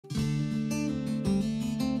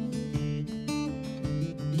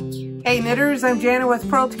Hey knitters, I'm Jana with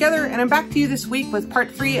Purl Together, and I'm back to you this week with part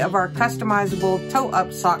 3 of our customizable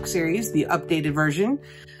toe-up sock series, the updated version.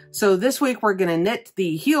 So this week we're going to knit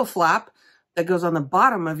the heel flap that goes on the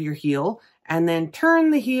bottom of your heel, and then turn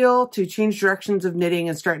the heel to change directions of knitting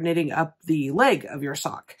and start knitting up the leg of your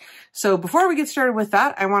sock. So before we get started with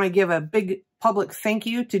that, I want to give a big public thank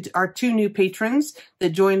you to our 2 new patrons that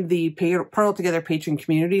joined the Purl Together patron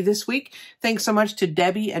community this week. Thanks so much to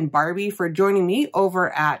Debbie and Barbie for joining me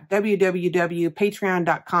over at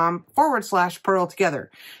www.patreon.com/Purl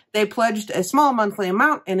Together. They pledged a small monthly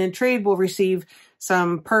amount, and in trade will receive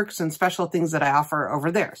some perks and special things that I offer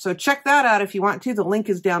over there. So check that out if you want to. The link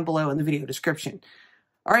is down below in the video description.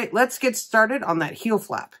 All right, let's get started on that heel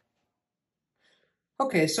flap.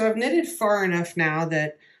 Okay, so I've knitted far enough now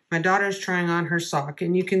that my daughter's trying on her sock,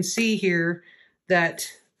 and you can see here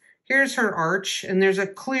that here's her arch, and there's a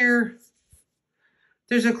clear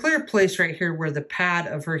place right here where the pad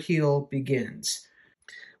of her heel begins.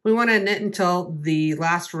 We want to knit until the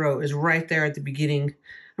last row is right there at the beginning.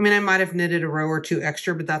 I mean, I might have knitted a row or 2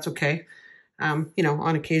 extra, but that's okay. You know,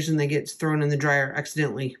 on occasion they get thrown in the dryer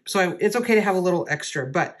accidentally. So it's okay to have a little extra,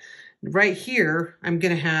 but right here, I'm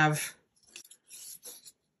going to have,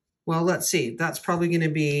 well, let's see, that's probably going to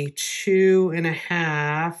be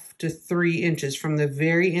 2.5 to 3 inches from the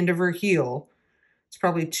very end of her heel. It's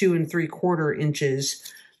probably 2 3/4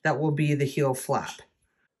 inches that will be the heel flap.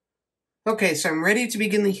 Okay, so I'm ready to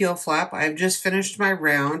begin the heel flap. I've just finished my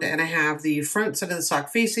round, and I have the front side of the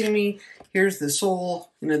sock facing me. Here's the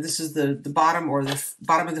sole. You know, this is the bottom or the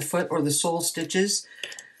bottom of the foot or the sole stitches.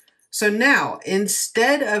 So now,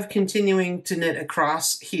 instead of continuing to knit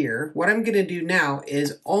across here, what I'm going to do now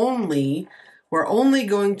is we're only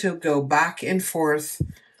going to go back and forth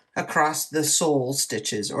across the sole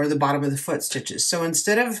stitches or the bottom of the foot stitches. So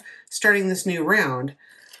instead of starting this new round,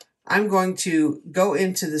 I'm going to go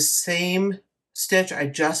into the same stitch I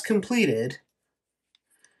just completed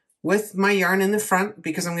with my yarn in the front,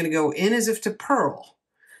 because I'm going to go in as if to purl.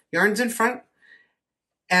 Yarn's in front,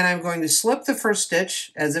 and I'm going to slip the first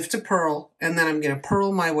stitch as if to purl, and then I'm going to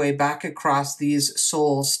purl my way back across these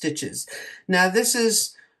sole stitches. Now, this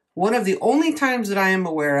is one of the only times that I am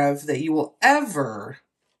aware of that you will ever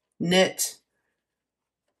knit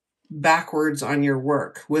backwards on your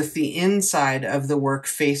work with the inside of the work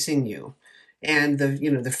facing you and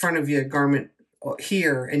the front of your garment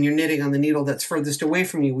here, and you're knitting on the needle that's furthest away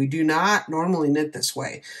from you. We do not normally knit this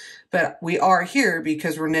way, but we are here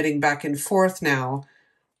because we're knitting back and forth now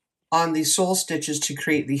on these sole stitches to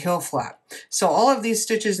create the heel flap. So all of these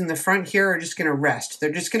stitches in the front here are just going to rest.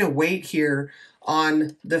 They're just going to wait here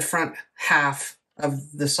on the front half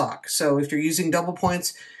of the sock. So if you're using double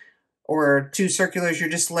points or 2 circulars, you're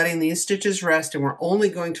just letting these stitches rest, and we're only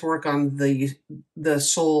going to work on the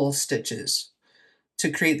sole stitches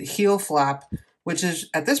to create the heel flap, which is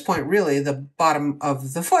at this point really the bottom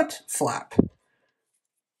of the foot flap.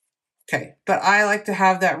 Okay, but I like to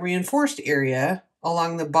have that reinforced area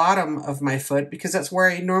along the bottom of my foot because that's where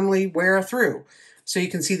I normally wear through. So you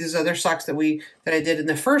can see these other socks that I did in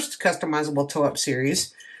the first customizable toe-up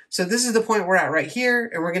series. So this is the point we're at right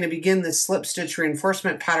here, and we're going to begin this slip stitch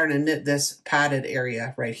reinforcement pattern and knit this padded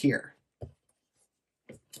area right here.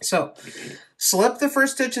 So slip the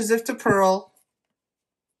first stitch as if to purl,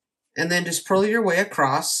 and then just purl your way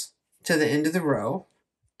across to the end of the row,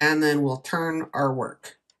 and then we'll turn our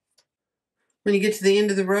work. When you get to the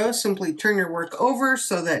end of the row, simply turn your work over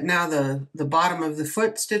so that now the bottom of the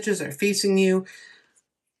foot stitches are facing you.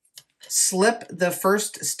 Slip the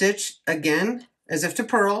first stitch again as if to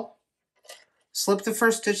purl. Slip the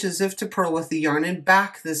first stitch as if to purl with the yarn in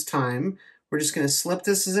back this time. We're just going to slip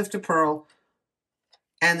this as if to purl,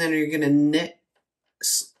 and then you're going to knit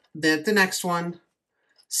the next one,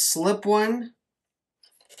 slip one,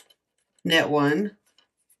 knit one,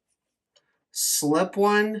 slip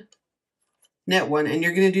one, knit one, and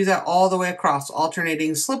you're going to do that all the way across,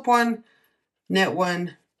 alternating slip one, knit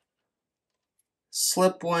one,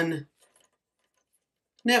 slip one,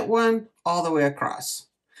 knit one, all the way across.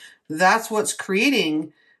 That's what's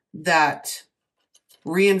creating that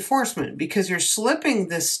reinforcement, because you're slipping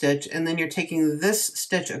this stitch and then you're taking this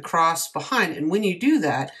stitch across behind, and when you do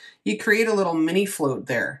that, you create a little mini float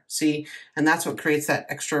there, see? And that's what creates that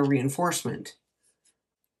extra reinforcement.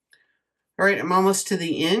 All right, I'm almost to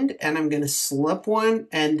the end, and I'm going to slip one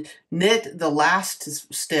and knit the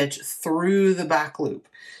last stitch through the back loop.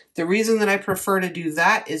 The reason that I prefer to do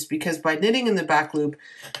that is because by knitting in the back loop,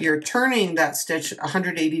 you're turning that stitch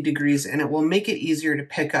 180 degrees, and it will make it easier to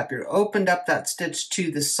pick up. You're opened up that stitch to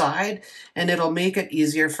the side, and it'll make it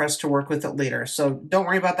easier for us to work with it later. So don't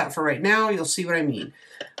worry about that for right now. You'll see what I mean.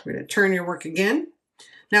 We're going to turn your work again.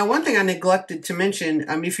 Now, one thing I neglected to mention,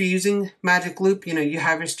 if you're using magic loop, you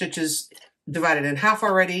have your stitches divided in half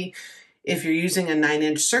already. If you're using a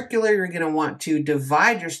 9-inch circular, you're going to want to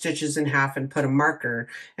divide your stitches in half and put a marker,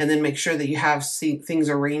 and then make sure that you have things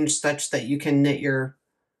arranged such that you can knit your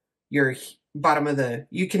bottom of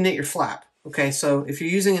you can knit your flap. Okay, so if you're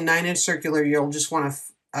using a 9-inch circular, you'll just want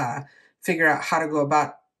to figure out how to go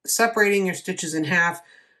about separating your stitches in half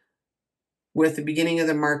with the beginning of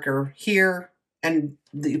the marker here, and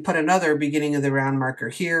you put another beginning of the round marker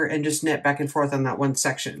here, and just knit back and forth on that one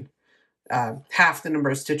section, half the number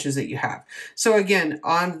of stitches that you have. So again,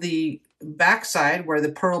 on the back side where the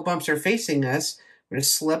purl bumps are facing us, we're going to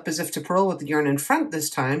slip as if to purl with the yarn in front this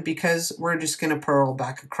time, because we're just going to purl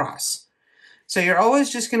back across. So you're always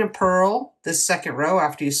just going to purl this second row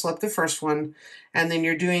after you slip the first one, and then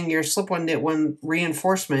you're doing your slip one, knit one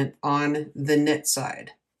reinforcement on the knit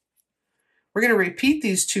side. We're going to repeat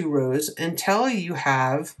these 2 rows until you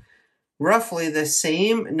have roughly the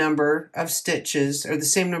same number of stitches, or the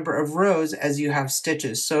same number of rows as you have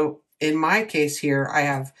stitches. So in my case here, I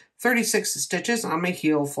have 36 stitches on my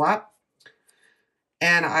heel flap,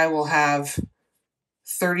 and I will have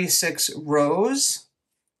 36 rows,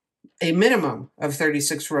 a minimum of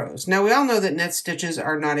 36 rows. Now, we all know that knit stitches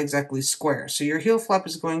are not exactly square, so your heel flap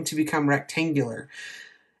is going to become rectangular.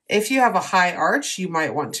 If you have a high arch, you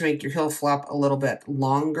might want to make your heel flap a little bit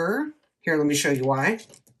longer. Here, let me show you why.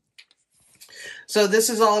 So this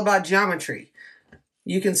is all about geometry.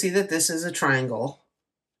 You can see that this is a triangle,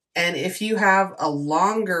 and if you have a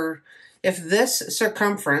longer, if this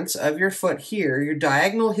circumference of your foot here, your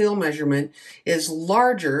diagonal heel measurement is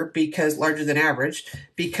larger than average,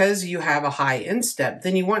 because you have a high instep,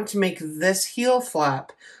 then you want to make this heel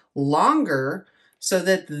flap longer so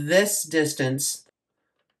that this distance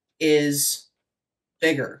is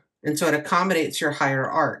bigger. And so it accommodates your higher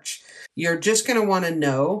arch. You're just going to want to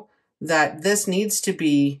know that this needs to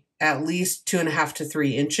be at least 2.5 to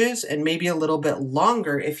 3 inches, and maybe a little bit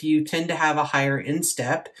longer if you tend to have a higher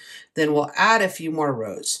instep. Then we'll add a few more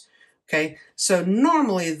rows. Okay, so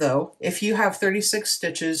normally though, if you have 36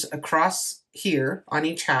 stitches across here on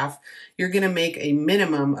each half, you're going to make a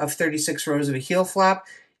minimum of 36 rows of a heel flap.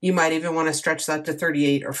 You might even want to stretch that to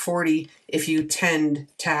 38 or 40 if you tend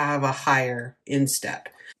to have a higher instep.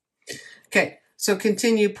 Okay, so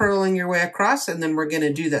continue purling your way across, and then we're going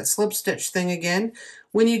to do that slip stitch thing again.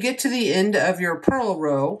 When you get to the end of your purl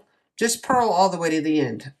row, just purl all the way to the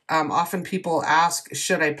end. Often people ask,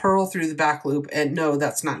 should I purl through the back loop? And no,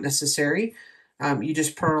 that's not necessary. You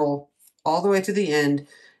just purl all the way to the end,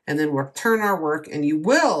 and then we'll turn our work, and you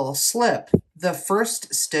will slip the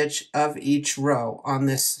first stitch of each row on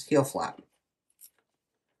this heel flap.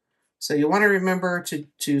 So you want to remember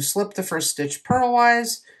to slip the first stitch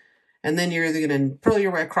purlwise, and then you're either going to purl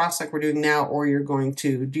your way across like we're doing now, or you're going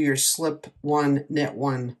to do your slip one, knit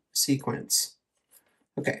one sequence.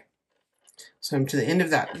 Okay, so I'm to the end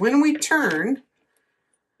of that. When we turn,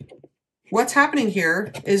 what's happening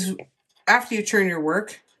here is after you turn your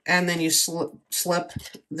work and then you slip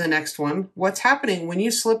the next one, what's happening when you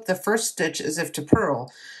slip the first stitch as if to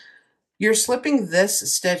purl, you're slipping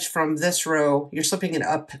this stitch from this row, you're slipping it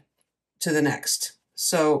up to the next.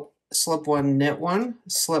 So slip one, knit one,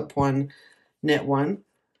 slip one, knit one,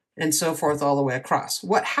 and so forth all the way across.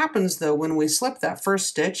 What happens though when we slip that first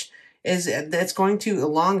stitch is that it's going to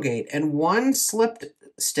elongate, and one slipped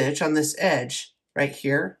stitch on this edge right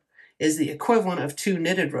here is the equivalent of 2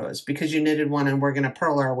 knitted rows, because you knitted one and we're going to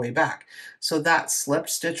purl our way back. So that slipped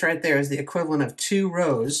stitch right there is the equivalent of 2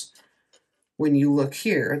 rows. When you look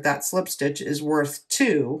here, that slip stitch is worth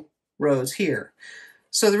 2 rows here.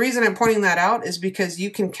 So the reason I'm pointing that out is because you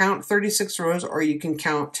can count 36 rows, or you can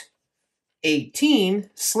count 18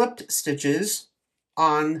 slipped stitches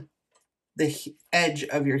on the edge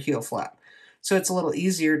of your heel flap. So it's a little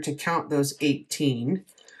easier to count those 18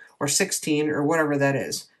 or 16 or whatever that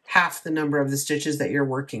is, half the number of the stitches that you're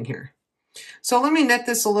working here. So let me knit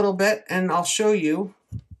this a little bit, and I'll show you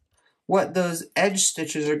what those edge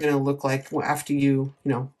stitches are going to look like after you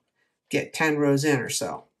get 10 rows in or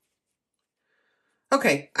so.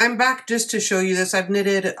 Okay, I'm back just to show you this. I've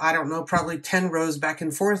knitted, I don't know, probably 10 rows back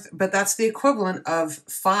and forth, but that's the equivalent of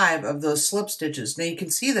 5 of those slip stitches. Now you can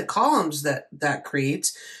see the columns that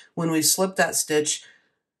creates when we slip that stitch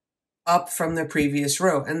up from the previous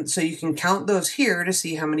row. And so you can count those here to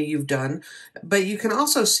see how many you've done, but you can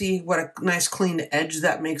also see what a nice clean edge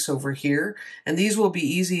that makes over here. And these will be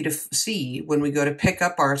easy to see when we go to pick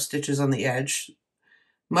up our stitches on the edge,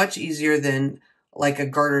 much easier than like a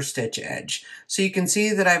garter stitch edge. So you can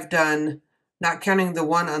see that I've done, not counting the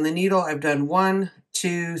one on the needle, I've done 1,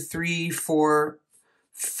 2, 3, 4,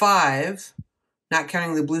 5 not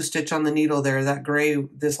counting the blue stitch on the needle there. That gray,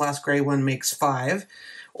 this last gray one makes 5,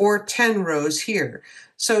 or 10 rows here.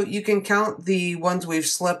 So you can count the ones we've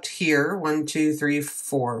slipped here, 1, 2, 3,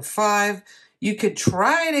 4, 5. You could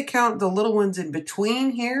try to count the little ones in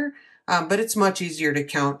between here, but it's much easier to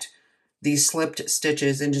count these slipped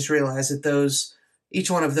stitches and just realize that those,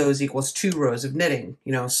 each one of those equals 2 rows of knitting,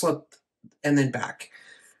 you know, slip and then back.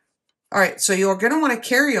 All right, so you're going to want to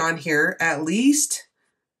carry on here at least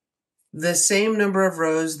the same number of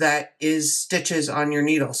rows that is stitches on your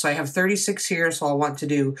needle. So I have 36 here, so I'll want to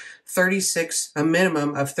do 36, a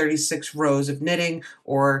minimum of 36 rows of knitting,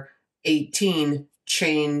 or 18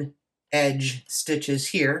 chain edge stitches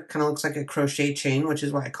here. Kind of looks like a crochet chain, which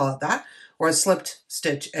is why I call it that, or a slipped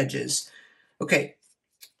stitch edges. Okay,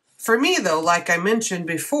 for me though, like I mentioned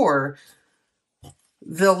before,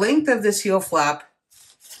 the length of this heel flap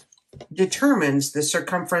determines the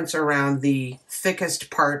circumference around the thickest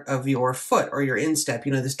part of your foot or your instep,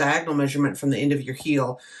 you know, this diagonal measurement from the end of your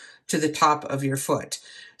heel to the top of your foot.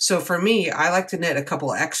 So for me, I like to knit a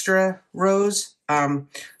couple extra rows.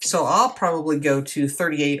 So I'll probably go to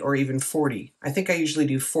 38 or even 40. I think I usually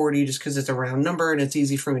do 40 just because it's a round number and it's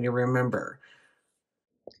easy for me to remember.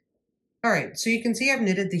 All right, so you can see I've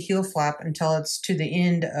knitted the heel flap until it's to the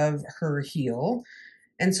end of her heel.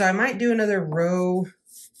 And so I might do another row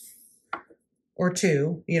or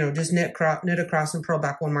 2, you know, just knit across and purl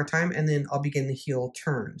back one more time, and then I'll begin the heel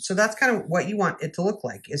turn. So that's kind of what you want it to look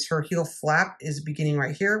like, is her heel flap is beginning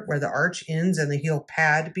right here where the arch ends and the heel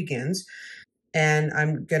pad begins. And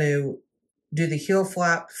I'm going to do the heel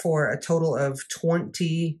flap for a total of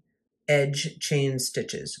 20 edge chain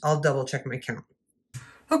stitches. I'll double check my count.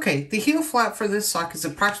 Okay, the heel flap for this sock is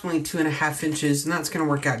approximately 2.5 inches, and that's going to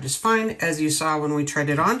work out just fine, as you saw when we tried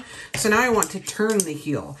it on. So now I want to turn the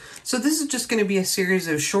heel. So this is just going to be a series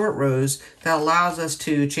of short rows that allows us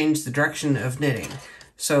to change the direction of knitting.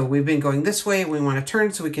 So we've been going this way, we want to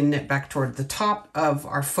turn so we can knit back toward the top of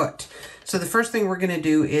our foot. So the first thing we're going to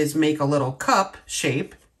do is make a little cup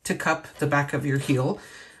shape to cup the back of your heel.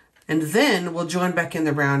 And then we'll join back in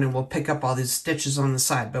the round and we'll pick up all these stitches on the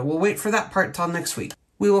side, but we'll wait for that part till next week.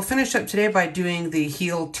 We will finish up today by doing the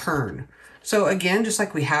heel turn. So again, just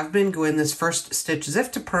like we have been, go in this first stitch as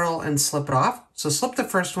if to purl and slip it off. So slip the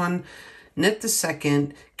first one, knit the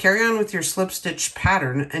second, carry on with your slip stitch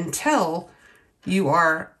pattern until you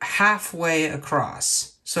are halfway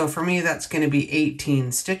across. So for me, that's going to be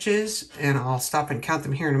 18 stitches, and I'll stop and count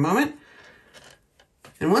them here in a moment.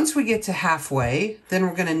 And once we get to halfway, then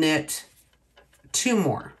we're going to knit 2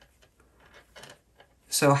 more.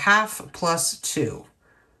 So half plus 2.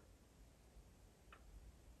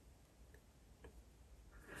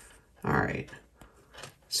 All right,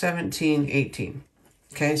 17, 18.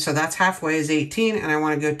 Okay, so that's halfway is 18, and I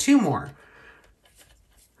want to go 2 more.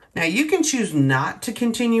 Now you can choose not to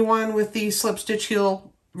continue on with the slip stitch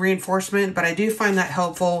heel reinforcement, but I do find that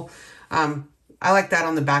helpful. I like that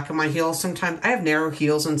on the back of my heel. Sometimes I have narrow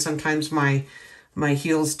heels, and sometimes my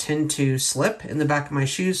heels tend to slip in the back of my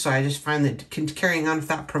shoes, so I just find that carrying on with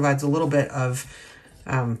that provides a little bit of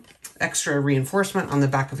extra reinforcement on the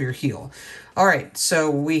back of your heel. All right, so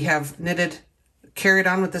we have carried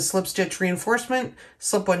on with the slip stitch reinforcement,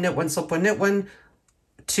 slip 1, knit 1, slip 1, knit 1,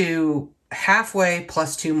 to halfway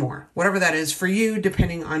plus 2 more, whatever that is for you,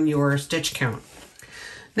 depending on your stitch count.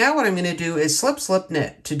 Now what I'm going to do is slip, slip,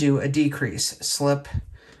 knit to do a decrease. Slip,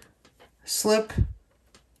 slip,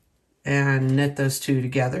 and knit those 2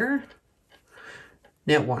 together.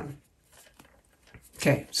 Knit 1.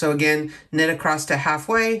 Okay, so again, knit across to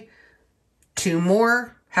halfway, 2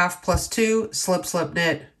 more, half plus 2, slip, slip,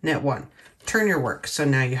 knit, knit 1. Turn your work. So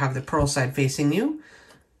now you have the purl side facing you,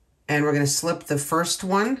 and we're going to slip the first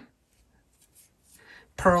one,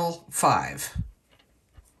 purl 5.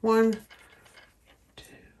 1, 2.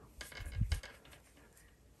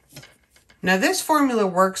 Now this formula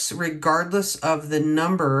works regardless of the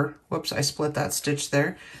number. Whoops, I split that stitch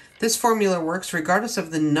there. This formula works regardless of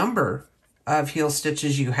the number of heel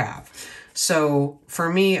stitches you have. So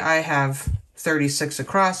for me, I have 36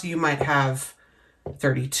 across. You might have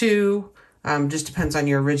 32. Just depends on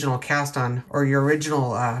your original cast on, or your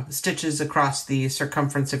original stitches across the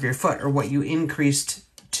circumference of your foot, or what you increased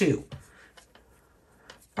to.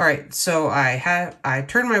 All right, so I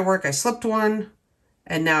turned my work, I slipped 1,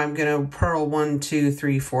 and now I'm going to purl 1, 2,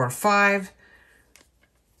 3, 4, 5.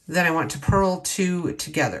 Then I want to purl 2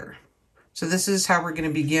 together. So this is how we're going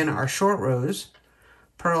to begin our short rows.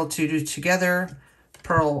 Purl 2 together,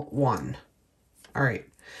 purl 1. All right,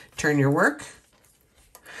 turn your work.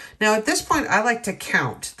 Now at this point, I like to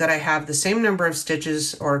count that I have the same number of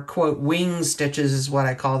stitches, or quote, wing stitches is what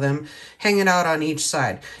I call them, hanging out on each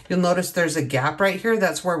side. You'll notice there's a gap right here.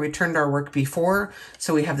 That's where we turned our work before.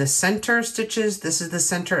 So we have the center stitches. This is the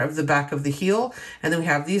center of the back of the heel. And then we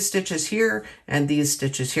have these stitches here and these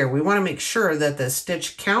stitches here. We want to make sure that the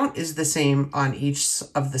stitch count is the same on each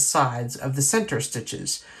of the sides of the center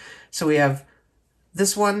stitches. So we have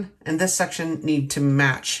this one and this section need to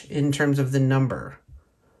match in terms of the number.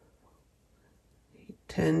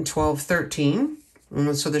 10, 12, 13.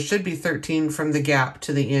 And so there should be 13 from the gap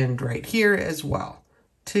to the end right here as well.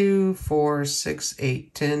 2, 4, 6,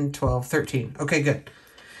 8, 10, 12, 13. Okay, good.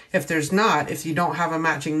 If there's not, if you don't have a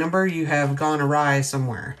matching number, you have gone awry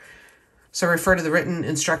somewhere. So refer to the written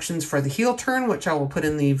instructions for the heel turn, which I will put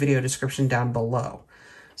in the video description down below.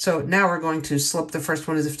 So now we're going to slip the first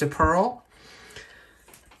one as if to purl.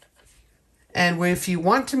 And if you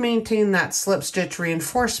want to maintain that slip stitch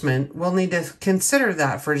reinforcement, we'll need to consider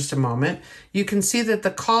that for just a moment. You can see that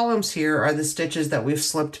the columns here are the stitches that we've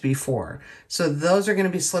slipped before. So those are going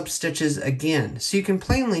to be slip stitches again. So you can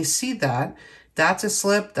plainly see that. That's a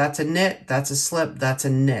slip, that's a knit, that's a slip, that's a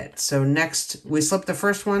knit. So next we slip the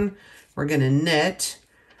first one, we're going to knit,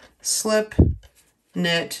 slip,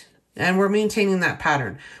 knit, and we're maintaining that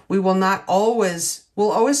pattern. We'll always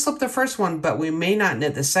slip the first one, but we may not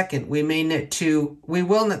knit the second. We may knit two. We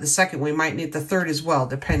will knit the second. We might knit the third as well,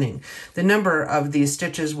 depending. The number of these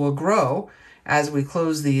stitches will grow as we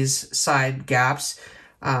close these side gaps.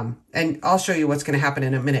 And I'll show you what's going to happen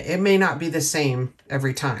in a minute. It may not be the same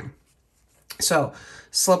every time. So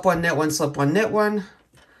slip one, knit one, slip one, knit one.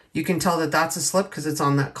 You can tell that that's a slip because it's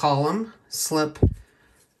on that column. Slip,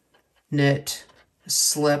 knit,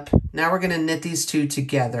 slip. Now we're going to knit these two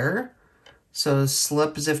together. So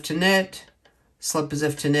slip as if to knit, slip as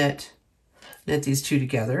if to knit, knit these two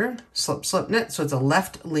together, slip, slip, knit. So it's a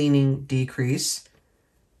left leaning decrease,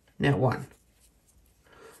 knit one.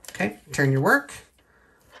 Okay, turn your work,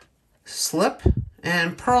 slip,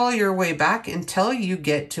 and purl your way back until you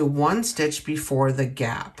get to one stitch before the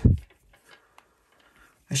gap.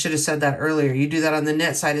 I should have said that earlier. You do that on the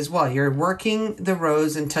knit side as well. You're working the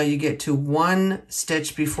rows until you get to one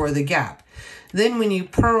stitch before the gap. Then when you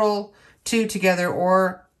purl two together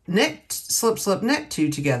or knit, slip, slip, knit two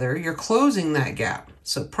together, you're closing that gap.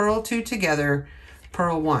 So purl two together,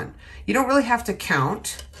 purl one. You don't really have to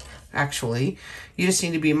count, actually. You just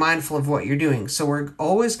need to be mindful of what you're doing. So we're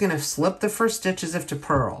always going to slip the first stitch as if to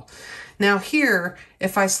purl. Now here,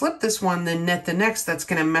 if I slip this one, then knit the next, that's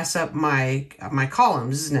going to mess up my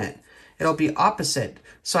columns, isn't it? It'll be opposite.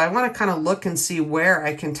 So I want to kind of look and see where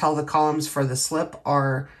I can tell the columns for the slip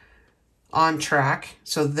are on track.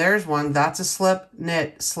 So there's one, that's a slip,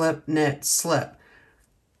 knit, slip, knit, slip.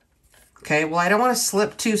 Okay, well, I don't want to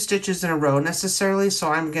slip two stitches in a row necessarily, so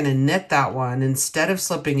I'm going to knit that one. Instead of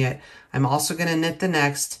slipping it, I'm also going to knit the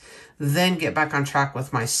next, then get back on track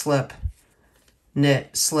with my slip,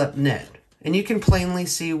 knit, slip, knit. And you can plainly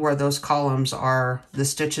see where those columns are the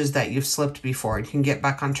stitches that you've slipped before. You can get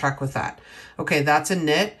back on track with that. Okay, that's a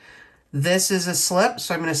knit. This is a slip,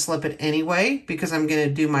 so I'm going to slip it anyway because I'm going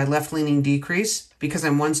to do my left leaning decrease because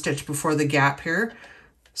I'm one stitch before the gap here.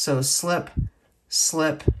 So slip,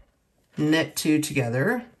 slip, knit two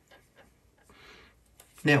together,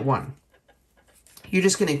 knit one. You're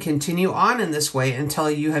just going to continue on in this way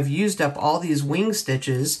until you have used up all these wing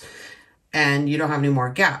stitches and you don't have any more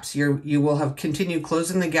gaps. You will have continued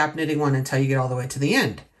closing the gap, knitting one until you get all the way to the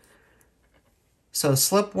end. So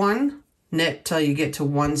slip one, knit till you get to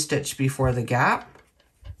one stitch before the gap.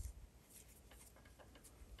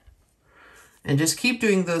 And just keep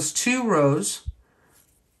doing those two rows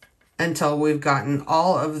until we've gotten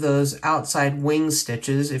all of those outside wing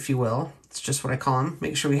stitches, if you will. It's just what I call them.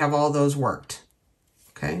 Make sure we have all those worked.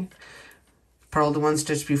 Okay. Purl to one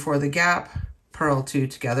stitch before the gap, purl two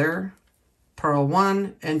together, purl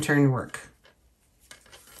one, and turn your work.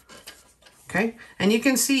 Okay, and you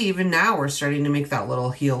can see even now we're starting to make that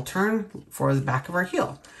little heel turn for the back of our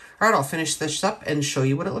heel. All right, I'll finish this up and show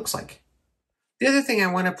you what it looks like. The other thing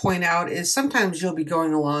I want to point out is sometimes you'll be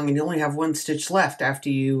going along and you only have one stitch left after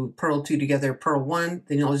you purl two together, purl one,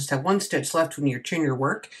 then you'll just have one stitch left when you turn your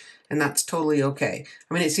work, and that's totally okay.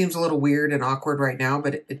 I mean, it seems a little weird and awkward right now,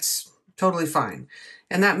 but it's totally fine.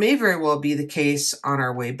 And that may very well be the case on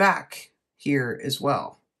our way back here as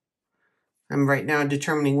well. I'm right now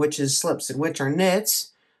determining which is slips and which are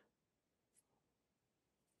knits.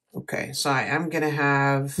 Okay, so I am going to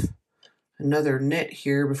have another knit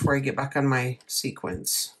here before I get back on my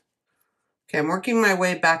sequence. Okay, I'm working my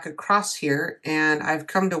way back across here and I've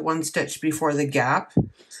come to one stitch before the gap.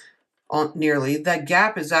 nearly. That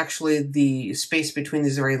gap is actually the space between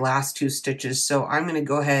these very last 2 stitches. So I'm going to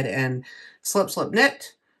go ahead and slip, slip,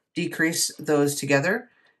 knit, decrease those together.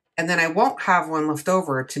 And then I won't have one left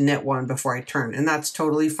over to knit one before I turn. And that's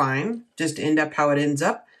totally fine. Just end up how it ends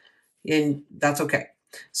up. And that's okay.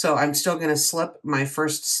 So I'm still going to slip my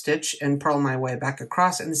first stitch and purl my way back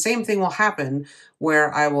across. And the same thing will happen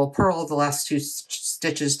where I will purl the last 2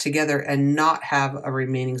 stitches together and not have a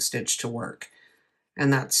remaining stitch to work.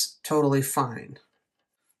 And that's totally fine.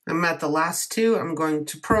 I'm at the last 2. I'm going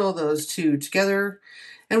to purl those 2 together.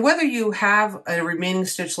 And whether you have a remaining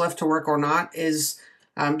stitch left to work or not is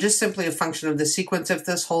just simply a function of the sequence of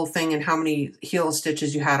this whole thing and how many heel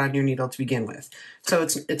stitches you had on your needle to begin with. So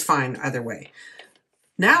it's fine either way.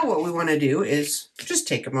 Now what we want to do is just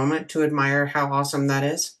take a moment to admire how awesome that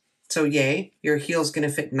is. So yay, your heel's going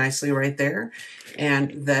to fit nicely right there.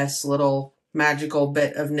 And this little magical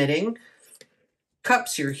bit of knitting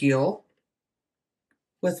cups your heel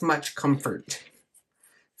with much comfort.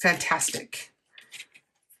 Fantastic.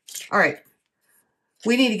 All right.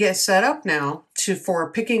 We need to get set up now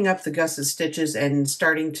for picking up the gusset stitches and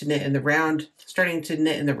starting to knit in the round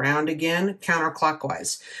again,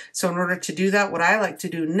 counterclockwise. So in order to do that, what I like to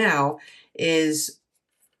do now is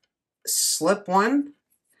slip one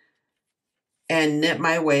and knit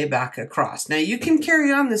my way back across. Now you can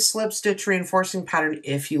carry on this slip stitch reinforcing pattern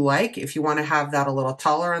if you like. If you want to have that a little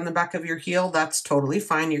taller on the back of your heel, that's totally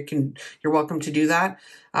fine. You're welcome to do that.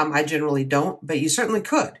 I generally don't, but you certainly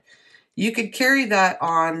could. You could carry that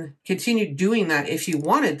on, continue doing that if you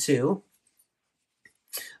wanted to,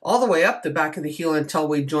 all the way up the back of the heel until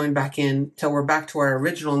we join back in, till we're back to our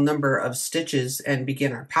original number of stitches and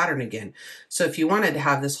begin our pattern again. So if you wanted to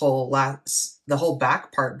have this the whole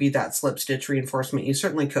back part be that slip stitch reinforcement, you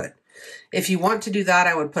certainly could. If you want to do that,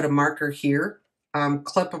 I would put a marker here,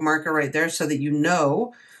 clip a marker right there so that you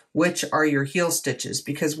know which are your heel stitches,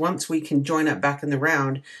 because once we can join up back in the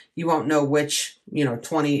round, you won't know which,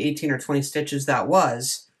 18 or 20 stitches that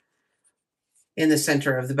was in the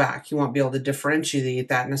center of the back. You won't be able to differentiate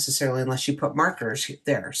that necessarily unless you put markers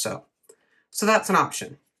there. So that's an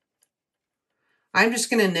option. I'm just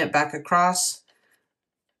going to knit back across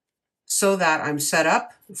so that I'm set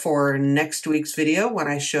up for next week's video when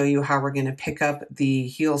I show you how we're going to pick up the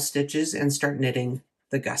heel stitches and start knitting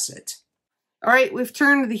the gusset. All right, we've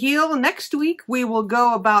turned the heel. Next week, we will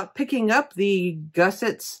go about picking up the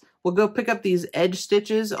gussets. We'll go pick up these edge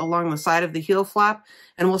stitches along the side of the heel flap,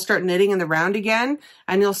 and we'll start knitting in the round again.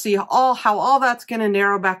 And you'll see how all that's going to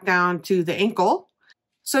narrow back down to the ankle.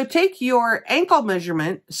 So take your ankle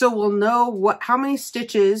measurement so we'll know how many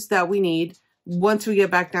stitches that we need once we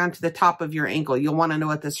get back down to the top of your ankle. You'll want to know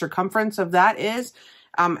what the circumference of that is.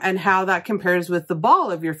 And how that compares with the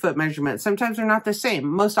ball of your foot measurement. Sometimes they're not the same.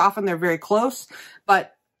 Most often they're very close,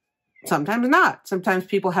 but sometimes not. Sometimes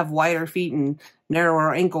people have wider feet and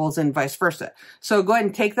narrower ankles and vice versa. So go ahead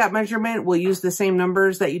and take that measurement. We'll use the same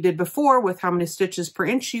numbers that you did before with how many stitches per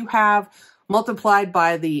inch you have multiplied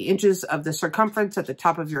by the inches of the circumference at the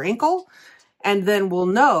top of your ankle. And then we'll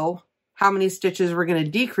know how many stitches we're going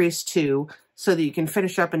to decrease to so that you can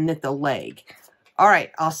finish up and knit the leg. All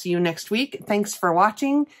right, I'll see you next week. Thanks for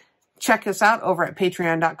watching. Check us out over at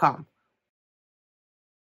patreon.com.